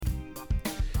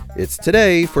It's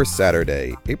today for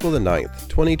Saturday, April the 9th,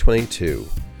 2022.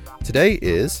 Today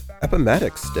is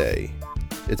Appomattox Day.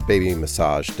 It's Baby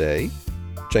Massage Day,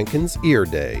 Jenkins Ear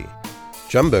Day,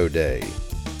 Jumbo Day,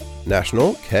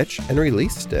 National Catch and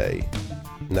Release Day,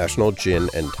 National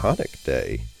Gin and Tonic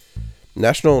Day,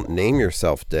 National Name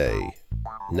Yourself Day,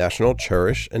 National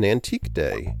Cherish an Antique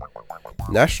Day,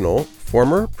 National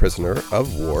Former Prisoner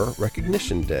of War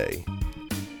Recognition Day,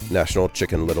 National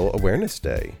Chicken Little Awareness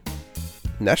Day,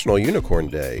 National Unicorn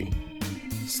Day,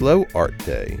 Slow Art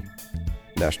Day,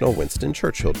 National Winston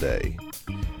Churchill Day,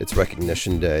 It's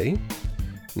Recognition Day,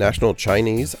 National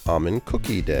Chinese Almond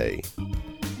Cookie Day,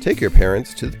 Take Your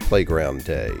Parents to the Playground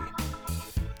Day,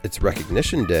 It's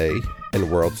Recognition Day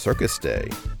and World Circus Day.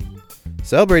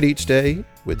 Celebrate each day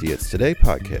with the It's Today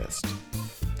podcast.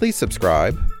 Please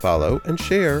subscribe, follow, and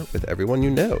share with everyone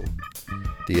you know.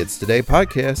 The It's Today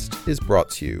podcast is brought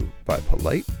to you by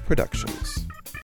Polite Productions.